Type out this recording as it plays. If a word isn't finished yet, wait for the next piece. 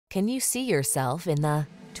Can you see yourself in the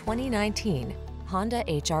 2019 Honda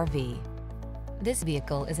HR-V? This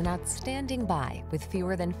vehicle is an outstanding buy with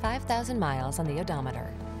fewer than 5,000 miles on the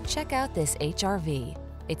odometer. Check out this HR-V.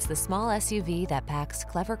 It's the small SUV that packs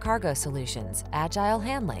clever cargo solutions, agile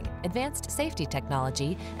handling, advanced safety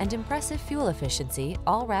technology, and impressive fuel efficiency,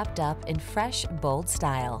 all wrapped up in fresh, bold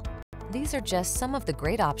style. These are just some of the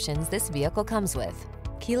great options this vehicle comes with: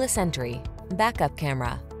 keyless entry, backup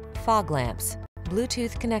camera, fog lamps,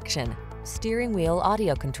 Bluetooth connection, steering wheel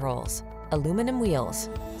audio controls, aluminum wheels,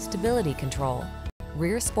 stability control,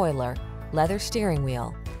 rear spoiler, leather steering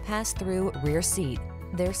wheel, pass-through rear seat.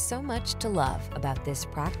 There's so much to love about this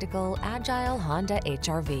practical, agile Honda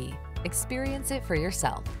HR-V. Experience it for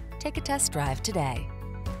yourself. Take a test drive today.